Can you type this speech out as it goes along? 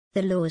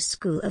The Law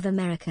School of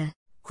America.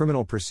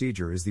 Criminal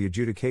procedure is the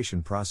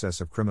adjudication process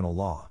of criminal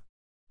law.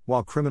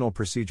 While criminal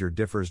procedure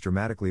differs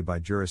dramatically by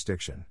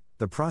jurisdiction,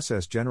 the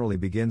process generally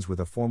begins with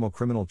a formal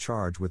criminal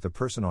charge with the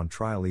person on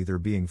trial either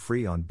being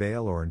free on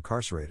bail or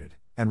incarcerated,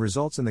 and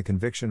results in the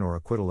conviction or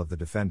acquittal of the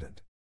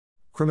defendant.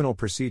 Criminal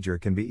procedure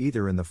can be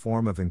either in the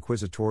form of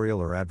inquisitorial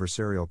or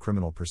adversarial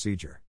criminal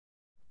procedure.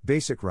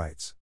 Basic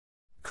rights.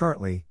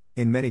 Currently,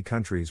 in many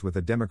countries with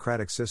a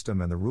democratic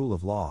system and the rule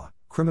of law,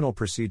 criminal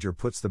procedure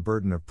puts the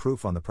burden of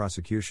proof on the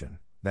prosecution.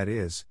 That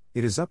is,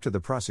 it is up to the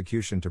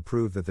prosecution to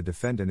prove that the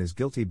defendant is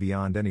guilty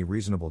beyond any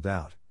reasonable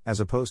doubt, as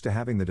opposed to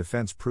having the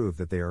defense prove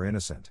that they are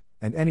innocent,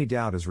 and any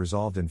doubt is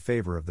resolved in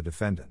favor of the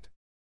defendant.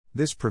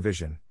 This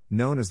provision,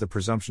 known as the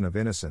presumption of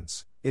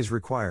innocence, is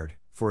required,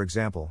 for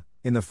example,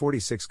 in the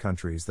 46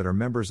 countries that are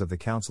members of the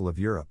Council of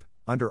Europe,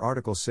 under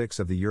Article 6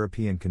 of the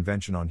European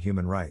Convention on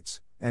Human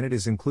Rights, and it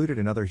is included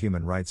in other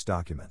human rights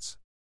documents.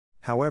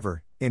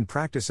 However, in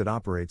practice it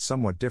operates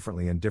somewhat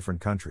differently in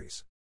different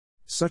countries.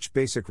 Such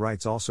basic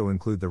rights also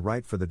include the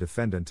right for the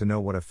defendant to know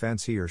what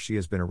offense he or she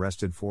has been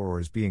arrested for or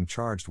is being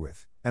charged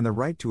with, and the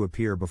right to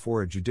appear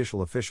before a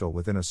judicial official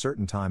within a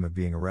certain time of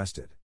being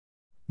arrested.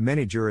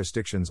 Many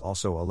jurisdictions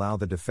also allow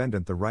the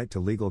defendant the right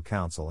to legal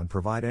counsel and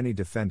provide any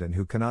defendant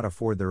who cannot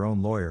afford their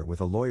own lawyer with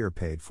a lawyer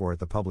paid for at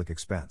the public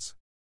expense.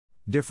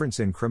 Difference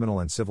in criminal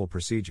and civil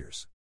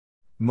procedures.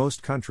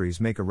 Most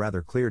countries make a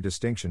rather clear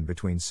distinction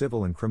between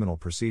civil and criminal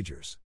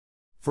procedures.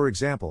 For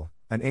example,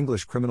 an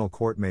English criminal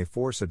court may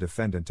force a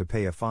defendant to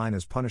pay a fine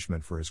as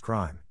punishment for his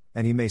crime,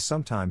 and he may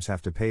sometimes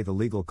have to pay the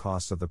legal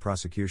costs of the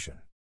prosecution.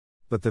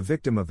 But the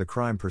victim of the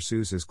crime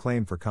pursues his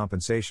claim for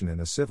compensation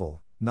in a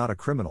civil, not a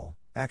criminal,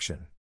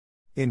 action.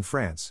 In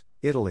France,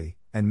 Italy,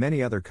 and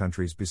many other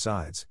countries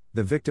besides,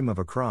 the victim of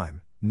a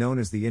crime, known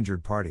as the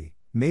injured party,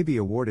 may be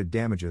awarded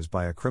damages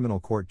by a criminal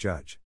court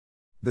judge.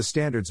 The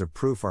standards of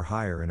proof are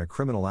higher in a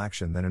criminal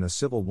action than in a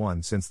civil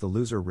one since the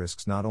loser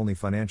risks not only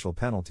financial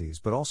penalties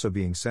but also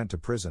being sent to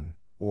prison,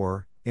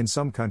 or, in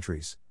some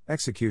countries,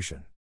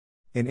 execution.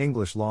 In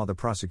English law the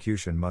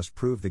prosecution must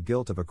prove the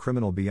guilt of a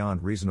criminal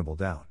beyond reasonable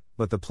doubt,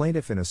 but the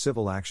plaintiff in a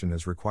civil action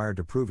is required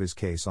to prove his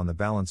case on the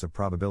balance of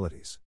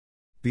probabilities.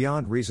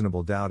 Beyond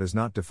reasonable doubt is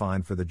not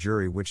defined for the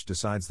jury which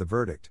decides the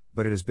verdict,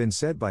 but it has been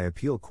said by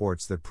appeal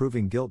courts that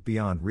proving guilt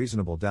beyond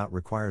reasonable doubt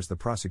requires the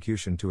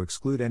prosecution to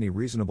exclude any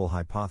reasonable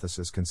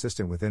hypothesis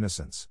consistent with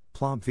innocence.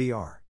 Plumb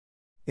vr.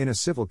 In a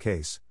civil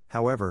case,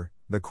 however,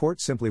 the court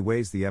simply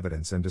weighs the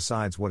evidence and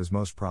decides what is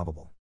most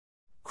probable.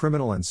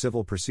 Criminal and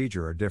civil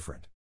procedure are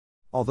different.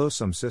 Although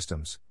some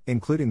systems,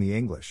 including the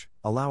English,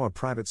 allow a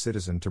private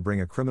citizen to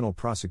bring a criminal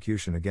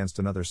prosecution against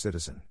another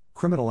citizen,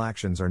 criminal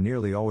actions are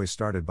nearly always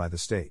started by the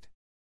state.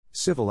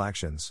 Civil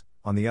actions,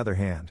 on the other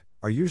hand,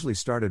 are usually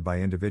started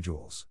by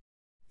individuals.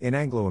 In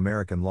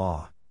Anglo-American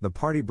law, the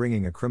party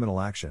bringing a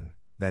criminal action,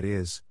 that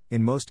is,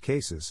 in most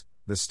cases,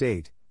 the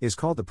state, is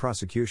called the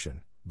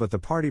prosecution, but the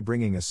party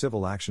bringing a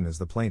civil action is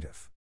the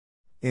plaintiff.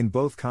 In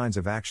both kinds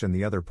of action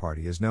the other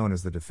party is known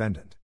as the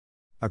defendant.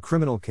 A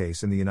criminal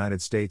case in the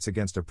United States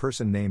against a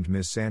person named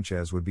Ms.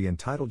 Sanchez would be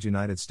entitled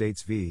United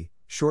States v.,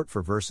 short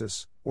for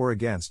versus, or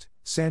against,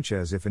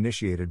 Sanchez if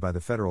initiated by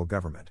the federal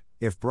government.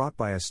 If brought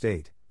by a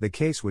state, the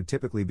case would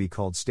typically be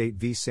called State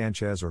v.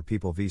 Sanchez or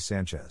People v.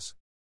 Sanchez.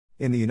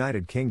 In the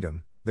United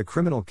Kingdom, the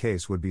criminal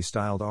case would be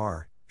styled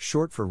R.,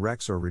 short for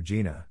Rex or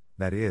Regina,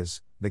 that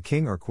is, the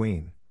King or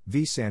Queen,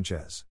 v.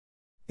 Sanchez.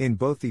 In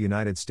both the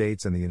United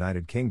States and the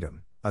United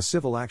Kingdom, a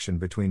civil action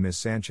between Ms.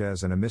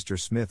 Sanchez and a Mr.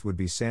 Smith would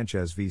be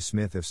Sanchez v.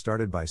 Smith if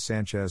started by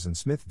Sanchez and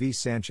Smith v.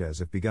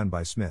 Sanchez if begun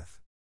by Smith.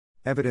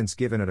 Evidence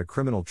given at a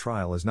criminal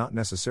trial is not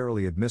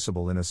necessarily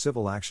admissible in a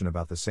civil action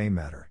about the same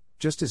matter,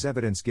 just as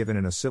evidence given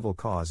in a civil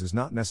cause is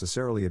not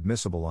necessarily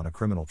admissible on a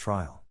criminal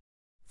trial.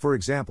 For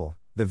example,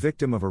 the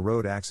victim of a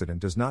road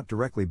accident does not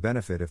directly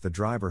benefit if the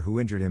driver who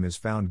injured him is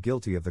found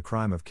guilty of the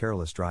crime of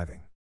careless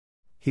driving.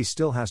 He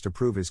still has to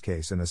prove his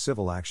case in a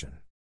civil action.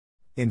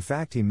 In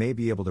fact, he may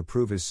be able to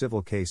prove his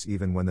civil case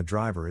even when the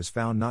driver is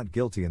found not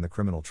guilty in the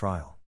criminal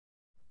trial.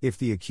 If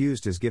the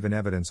accused is given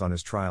evidence on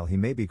his trial, he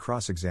may be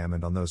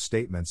cross-examined on those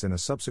statements in a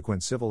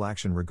subsequent civil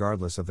action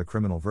regardless of the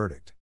criminal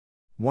verdict.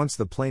 Once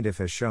the plaintiff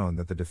has shown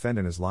that the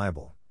defendant is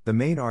liable, the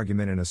main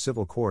argument in a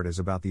civil court is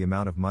about the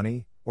amount of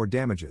money, or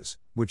damages,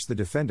 which the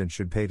defendant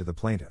should pay to the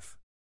plaintiff.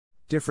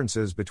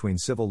 Differences between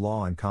civil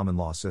law and common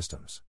law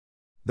systems.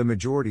 The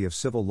majority of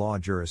civil law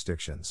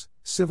jurisdictions,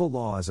 civil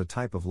law as a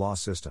type of law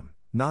system,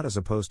 not as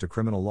opposed to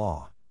criminal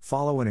law,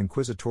 follow an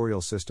inquisitorial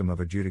system of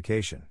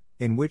adjudication,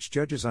 in which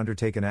judges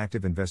undertake an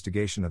active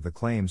investigation of the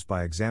claims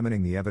by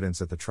examining the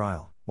evidence at the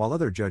trial, while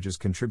other judges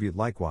contribute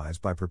likewise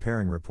by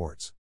preparing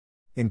reports.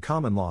 In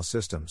common law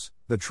systems,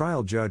 the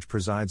trial judge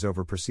presides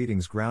over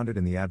proceedings grounded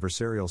in the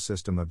adversarial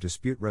system of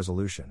dispute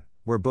resolution,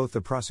 where both the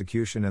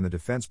prosecution and the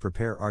defense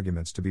prepare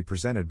arguments to be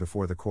presented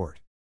before the court.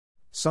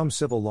 Some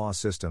civil law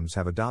systems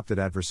have adopted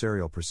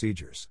adversarial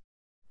procedures.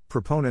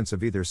 Proponents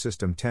of either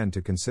system tend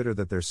to consider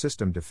that their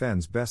system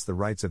defends best the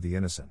rights of the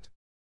innocent.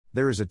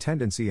 There is a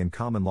tendency in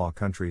common law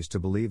countries to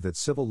believe that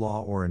civil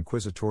law or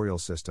inquisitorial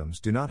systems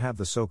do not have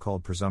the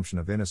so-called presumption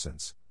of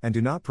innocence, and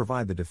do not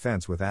provide the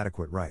defense with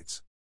adequate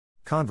rights.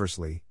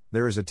 Conversely,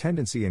 there is a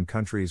tendency in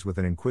countries with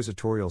an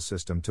inquisitorial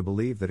system to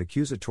believe that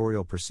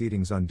accusatorial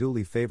proceedings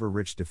unduly favor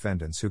rich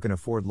defendants who can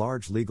afford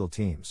large legal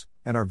teams,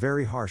 and are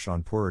very harsh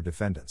on poorer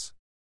defendants.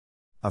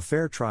 A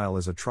fair trial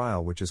is a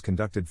trial which is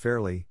conducted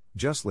fairly,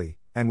 justly,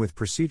 and with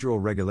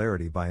procedural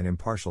regularity by an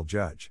impartial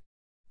judge.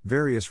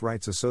 Various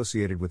rights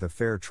associated with a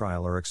fair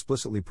trial are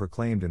explicitly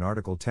proclaimed in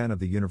Article 10 of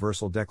the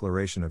Universal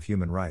Declaration of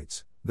Human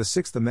Rights, the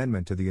Sixth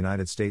Amendment to the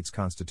United States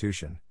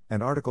Constitution,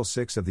 and Article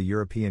 6 of the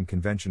European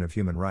Convention of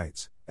Human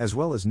Rights, as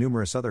well as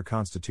numerous other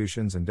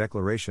constitutions and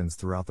declarations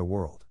throughout the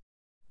world.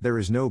 There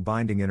is no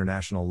binding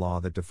international law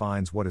that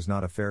defines what is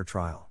not a fair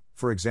trial.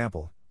 For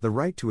example, the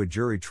right to a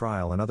jury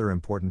trial and other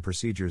important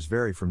procedures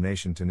vary from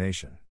nation to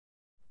nation.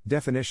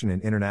 Definition in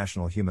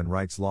international human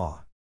rights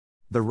law.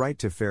 The right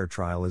to fair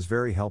trial is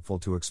very helpful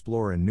to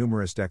explore in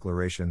numerous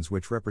declarations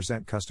which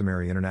represent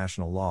customary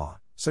international law,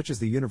 such as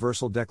the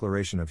Universal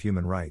Declaration of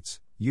Human Rights,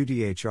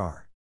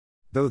 UDHR.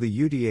 Though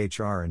the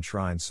UDHR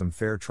enshrines some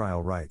fair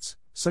trial rights,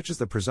 such as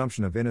the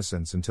presumption of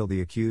innocence until the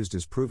accused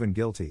is proven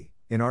guilty,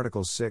 in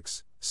Articles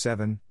 6,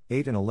 7,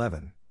 8 and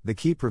 11, the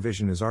key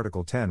provision is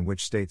Article 10,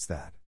 which states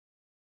that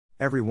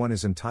everyone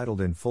is entitled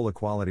in full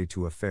equality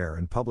to a fair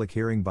and public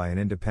hearing by an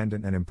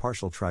independent and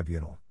impartial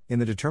tribunal, in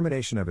the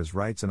determination of his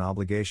rights and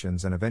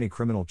obligations and of any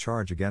criminal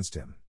charge against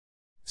him.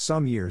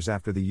 Some years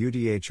after the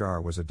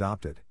UDHR was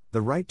adopted,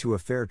 the right to a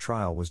fair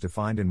trial was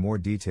defined in more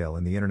detail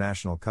in the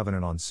International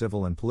Covenant on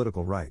Civil and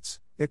Political Rights,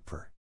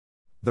 ICPR.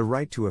 The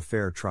right to a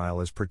fair trial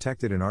is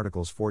protected in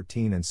Articles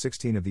 14 and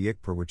 16 of the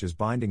ICPR, which is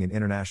binding in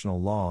international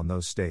law on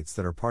those states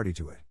that are party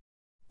to it.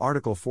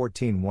 Article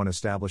 14.1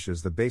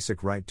 establishes the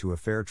basic right to a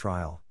fair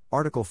trial,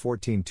 Article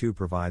 14.2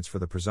 provides for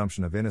the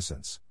presumption of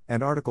innocence,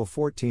 and Article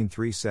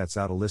 14.3 sets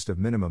out a list of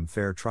minimum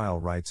fair trial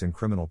rights in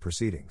criminal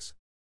proceedings.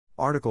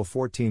 Article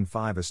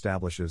 14.5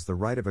 establishes the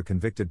right of a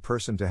convicted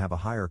person to have a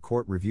higher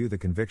court review the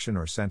conviction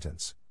or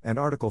sentence, and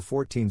Article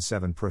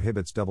 14.7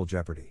 prohibits double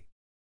jeopardy.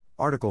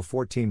 Article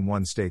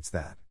 14.1 states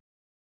that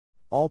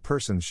all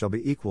persons shall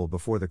be equal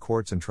before the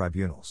courts and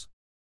tribunals.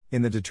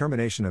 In the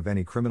determination of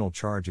any criminal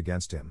charge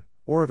against him,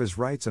 or of his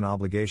rights and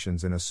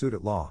obligations in a suit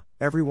at law,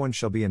 everyone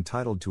shall be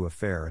entitled to a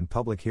fair and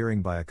public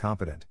hearing by a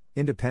competent,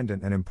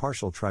 independent and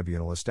impartial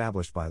tribunal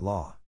established by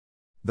law.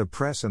 The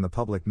press and the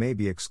public may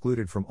be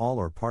excluded from all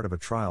or part of a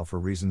trial for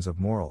reasons of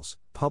morals,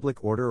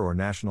 public order or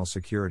national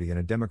security in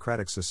a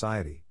democratic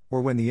society,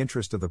 or when the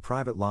interest of the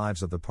private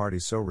lives of the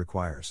parties so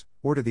requires,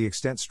 or to the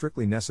extent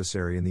strictly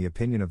necessary in the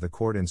opinion of the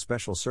court in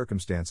special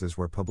circumstances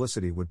where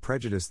publicity would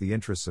prejudice the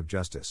interests of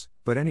justice,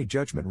 but any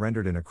judgment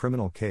rendered in a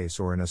criminal case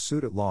or in a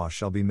suit at law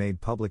shall be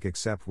made public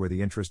except where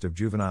the interest of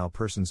juvenile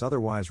persons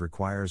otherwise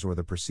requires or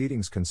the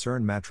proceedings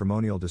concern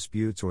matrimonial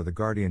disputes or the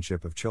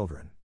guardianship of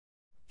children.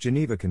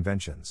 Geneva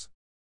Conventions.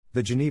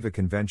 The Geneva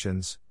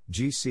Conventions,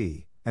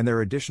 GC, and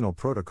their additional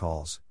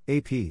protocols,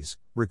 APs,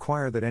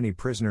 require that any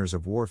prisoners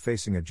of war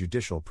facing a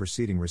judicial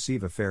proceeding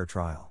receive a fair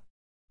trial.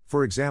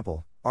 For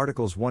example,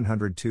 Articles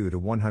 102 to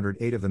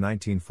 108 of the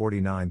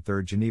 1949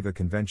 Third Geneva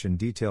Convention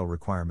detail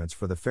requirements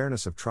for the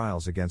fairness of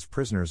trials against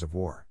prisoners of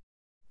war.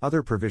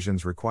 Other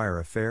provisions require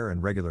a fair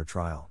and regular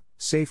trial,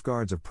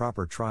 safeguards of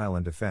proper trial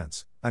and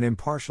defense, an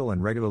impartial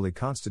and regularly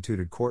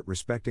constituted court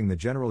respecting the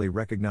generally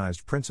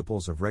recognized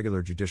principles of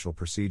regular judicial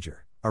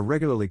procedure, a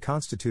regularly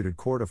constituted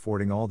court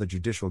affording all the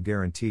judicial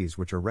guarantees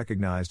which are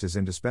recognized as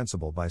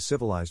indispensable by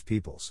civilized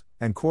peoples,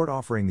 and court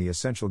offering the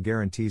essential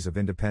guarantees of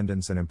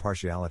independence and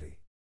impartiality.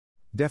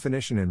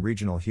 Definition in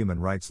regional human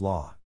rights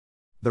law.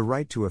 The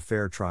right to a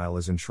fair trial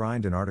is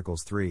enshrined in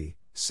Articles 3,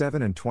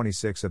 7 and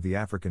 26 of the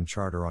African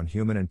Charter on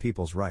Human and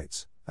People's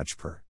Rights,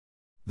 UCHPR.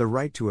 The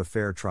right to a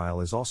fair trial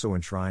is also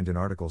enshrined in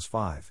Articles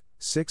 5,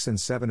 6 and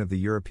 7 of the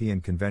European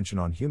Convention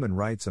on Human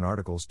Rights and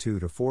Articles 2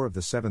 to 4 of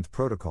the 7th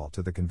Protocol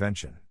to the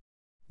Convention.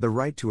 The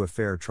right to a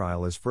fair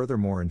trial is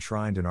furthermore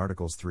enshrined in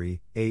Articles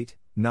 3, 8,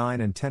 9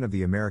 and 10 of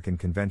the American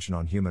Convention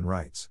on Human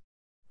Rights.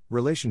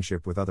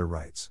 Relationship with other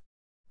rights.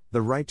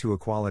 The right to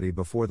equality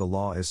before the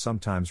law is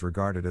sometimes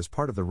regarded as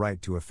part of the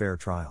right to a fair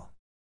trial.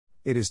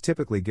 It is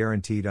typically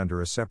guaranteed under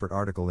a separate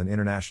article in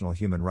international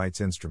human rights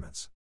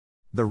instruments.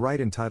 The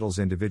right entitles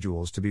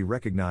individuals to be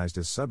recognized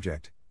as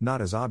subject,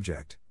 not as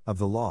object, of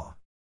the law.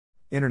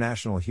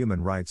 International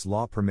human rights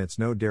law permits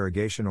no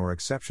derogation or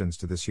exceptions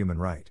to this human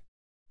right.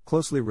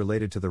 Closely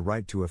related to the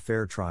right to a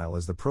fair trial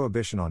is the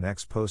prohibition on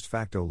ex post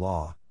facto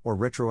law, or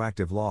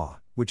retroactive law,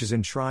 which is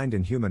enshrined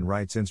in human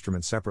rights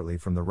instruments separately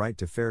from the right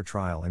to fair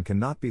trial and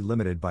cannot be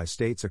limited by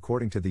states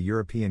according to the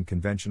European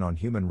Convention on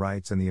Human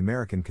Rights and the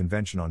American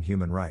Convention on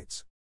Human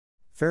Rights.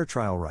 Fair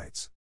trial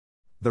rights.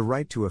 The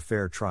right to a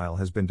fair trial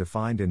has been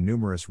defined in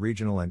numerous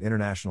regional and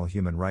international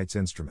human rights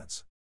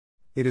instruments.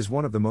 It is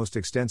one of the most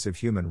extensive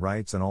human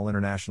rights, and all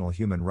international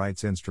human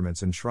rights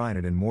instruments enshrine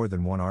it in more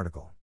than one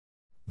article.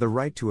 The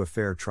right to a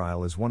fair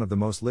trial is one of the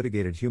most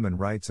litigated human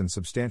rights and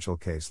substantial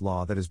case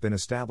law that has been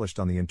established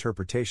on the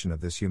interpretation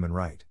of this human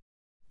right.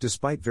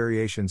 Despite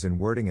variations in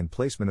wording and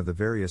placement of the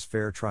various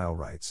fair trial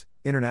rights,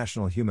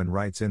 international human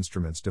rights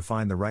instruments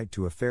define the right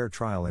to a fair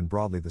trial in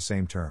broadly the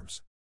same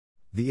terms.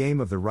 The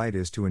aim of the right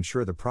is to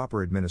ensure the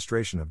proper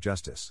administration of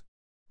justice.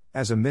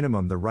 As a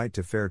minimum, the right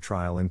to fair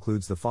trial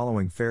includes the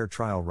following fair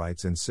trial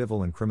rights in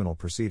civil and criminal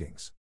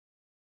proceedings: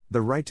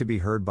 the right to be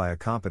heard by a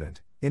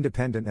competent,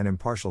 independent, and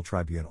impartial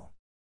tribunal,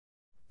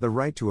 the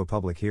right to a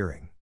public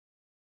hearing,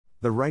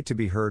 the right to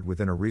be heard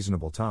within a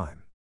reasonable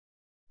time,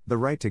 the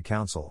right to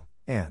counsel,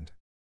 and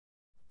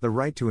the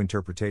right to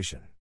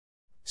interpretation.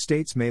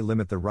 States may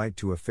limit the right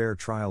to a fair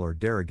trial or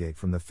derogate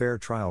from the fair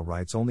trial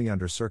rights only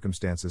under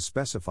circumstances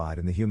specified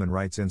in the human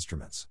rights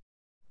instruments.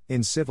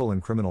 In civil and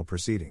criminal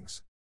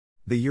proceedings,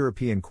 the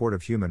European Court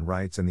of Human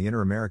Rights and the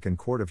Inter-American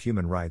Court of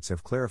Human Rights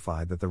have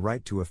clarified that the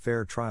right to a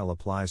fair trial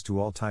applies to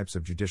all types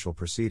of judicial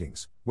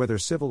proceedings, whether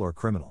civil or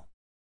criminal.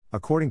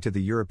 According to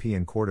the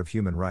European Court of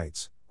Human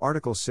Rights,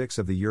 Article 6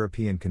 of the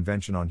European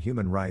Convention on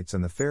Human Rights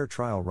and the fair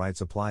trial rights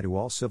apply to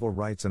all civil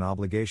rights and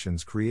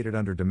obligations created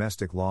under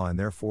domestic law and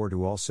therefore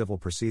to all civil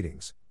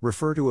proceedings.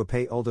 Refer to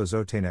APE Uldo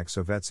Zotenek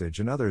Sovetsij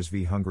and others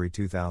v. Hungary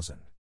 2000.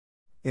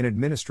 In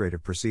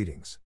administrative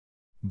proceedings,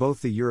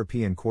 both the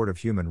European Court of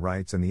Human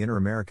Rights and the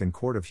Inter-American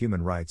Court of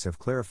Human Rights have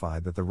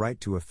clarified that the right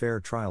to a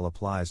fair trial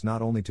applies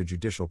not only to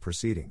judicial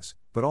proceedings,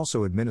 but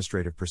also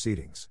administrative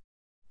proceedings.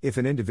 If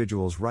an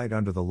individual's right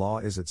under the law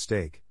is at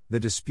stake, the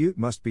dispute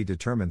must be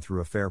determined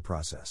through a fair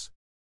process.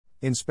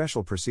 In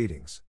special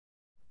proceedings,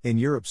 in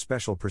Europe,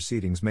 special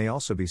proceedings may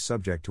also be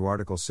subject to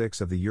Article 6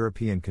 of the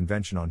European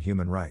Convention on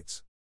Human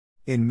Rights.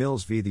 In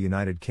Mills v. the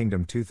United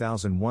Kingdom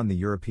 2001, the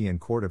European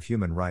Court of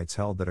Human Rights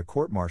held that a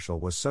court-martial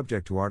was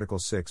subject to Article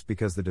 6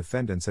 because the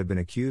defendants had been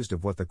accused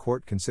of what the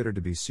court considered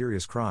to be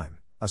serious crime,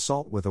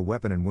 assault with a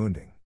weapon and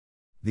wounding.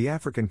 The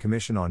African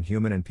Commission on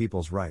Human and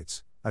People's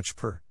Rights,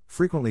 ACHPR,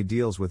 frequently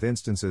deals with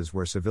instances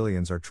where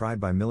civilians are tried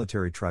by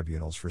military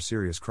tribunals for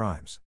serious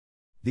crimes.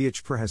 The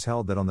ACHPR has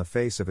held that on the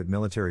face of it,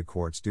 military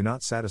courts do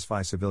not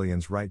satisfy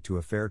civilians' right to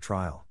a fair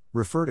trial.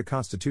 Refer to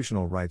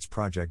Constitutional Rights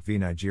Project v.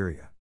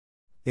 Nigeria.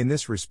 In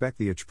this respect,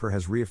 the ACHPR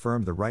has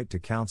reaffirmed the right to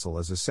counsel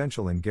as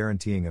essential in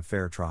guaranteeing a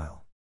fair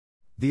trial.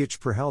 The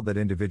ACHPR held that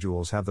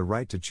individuals have the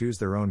right to choose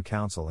their own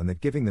counsel and that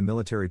giving the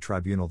military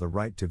tribunal the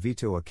right to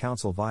veto a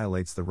counsel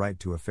violates the right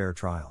to a fair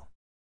trial.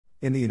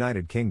 In the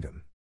United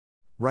Kingdom,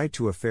 right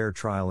to a fair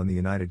trial in the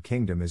United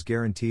Kingdom is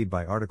guaranteed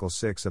by Article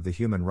 6 of the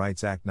Human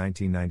Rights Act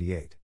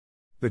 1998.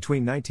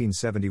 Between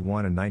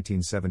 1971 and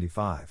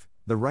 1975,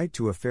 the right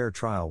to a fair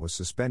trial was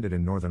suspended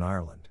in Northern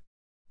Ireland.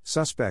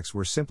 Suspects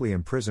were simply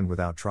imprisoned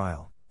without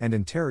trial, and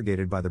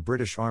interrogated by the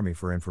British Army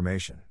for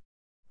information.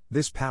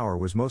 This power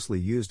was mostly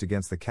used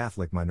against the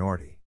Catholic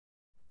minority.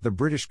 The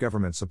British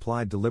government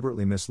supplied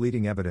deliberately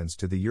misleading evidence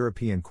to the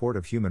European Court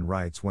of Human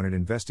Rights when it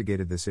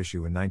investigated this issue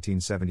in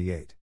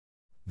 1978.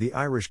 The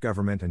Irish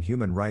government and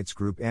human rights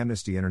group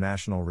Amnesty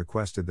International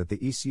requested that the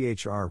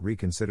ECHR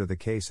reconsider the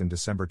case in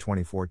December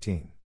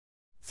 2014.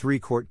 3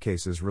 court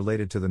cases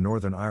related to the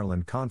Northern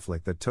Ireland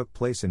conflict that took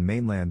place in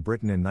mainland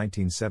Britain in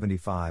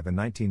 1975 and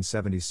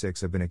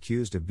 1976 have been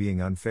accused of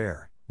being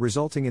unfair,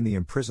 resulting in the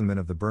imprisonment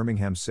of the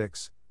Birmingham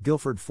 6,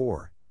 Guildford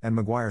 4, and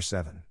Maguire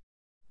 7.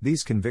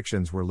 These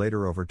convictions were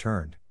later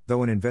overturned,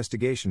 though an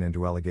investigation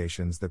into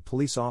allegations that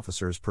police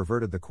officers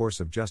perverted the course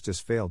of justice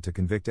failed to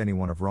convict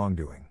anyone of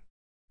wrongdoing.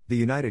 The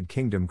United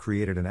Kingdom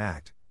created an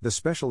act, the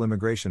Special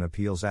Immigration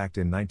Appeals Act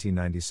in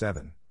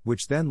 1997,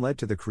 which then led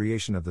to the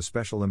creation of the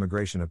Special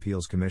Immigration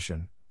Appeals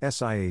Commission,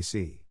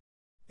 SIAC.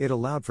 It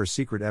allowed for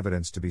secret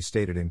evidence to be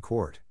stated in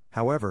court,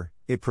 however,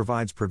 it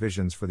provides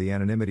provisions for the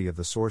anonymity of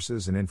the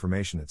sources and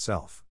information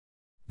itself.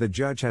 The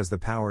judge has the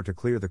power to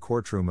clear the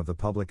courtroom of the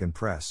public and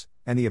press,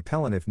 and the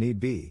appellant if need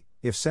be,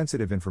 if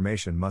sensitive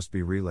information must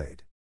be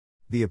relayed.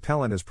 The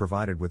appellant is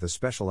provided with a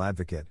special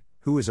advocate,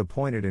 who is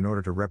appointed in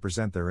order to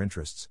represent their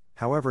interests,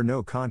 however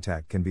no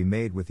contact can be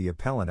made with the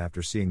appellant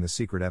after seeing the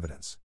secret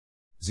evidence.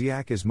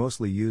 SIAC is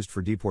mostly used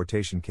for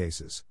deportation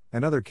cases,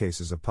 and other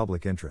cases of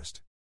public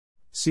interest.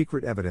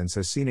 Secret evidence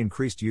has seen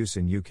increased use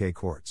in UK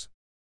courts.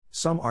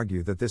 Some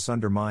argue that this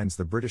undermines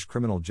the British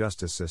criminal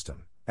justice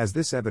system, as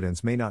this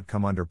evidence may not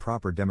come under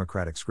proper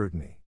democratic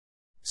scrutiny.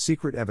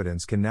 Secret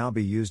evidence can now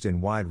be used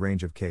in wide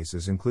range of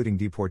cases including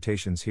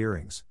deportations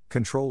hearings,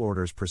 control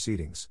orders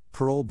proceedings,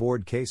 parole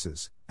board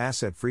cases,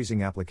 asset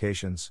freezing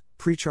applications,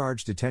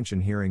 pre-charge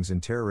detention hearings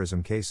in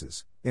terrorism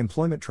cases,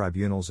 employment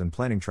tribunals and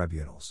planning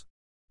tribunals.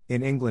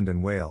 In England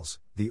and Wales,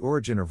 the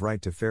origin of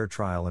right to fair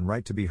trial and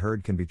right to be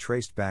heard can be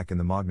traced back in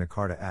the Magna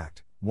Carta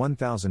Act,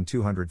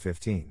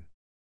 1215.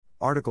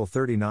 Article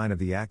 39 of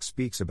the Act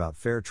speaks about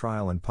fair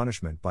trial and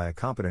punishment by a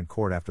competent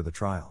court after the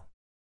trial.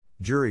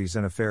 Juries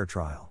and a fair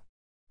trial.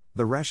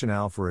 The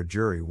rationale for a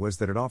jury was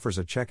that it offers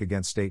a check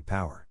against state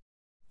power.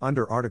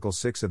 Under Article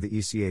 6 of the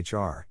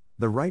ECHR,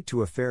 the right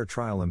to a fair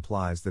trial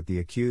implies that the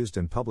accused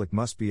and public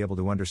must be able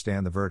to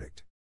understand the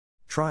verdict.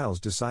 Trials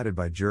decided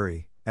by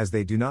jury, as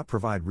they do not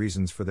provide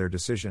reasons for their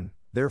decision,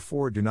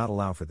 therefore do not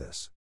allow for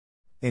this.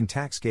 In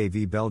Taxke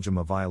v. Belgium,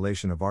 a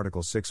violation of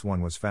Article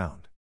 6(1) was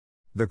found.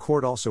 The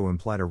court also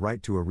implied a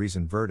right to a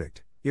reasoned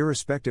verdict,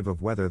 irrespective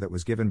of whether that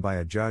was given by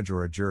a judge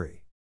or a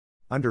jury.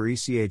 Under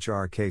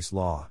ECHR case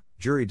law,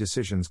 jury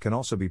decisions can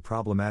also be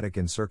problematic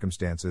in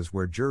circumstances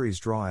where juries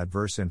draw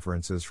adverse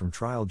inferences from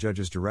trial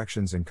judges'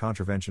 directions in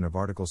contravention of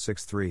Article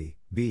 6(3),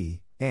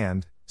 b,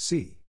 and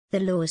c. The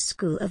Law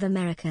School of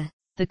America.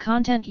 The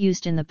content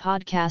used in the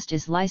podcast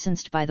is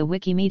licensed by the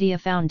Wikimedia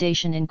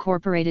Foundation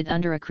Incorporated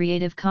under a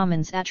Creative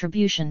Commons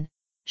Attribution,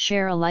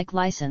 Share Alike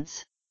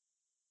license.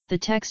 The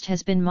text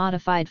has been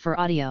modified for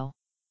audio.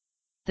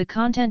 The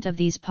content of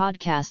these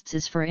podcasts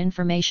is for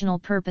informational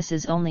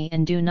purposes only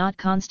and do not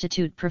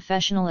constitute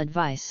professional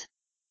advice.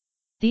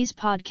 These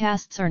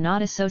podcasts are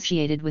not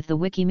associated with the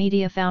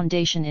Wikimedia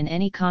Foundation in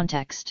any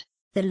context.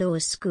 The Law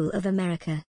School of America.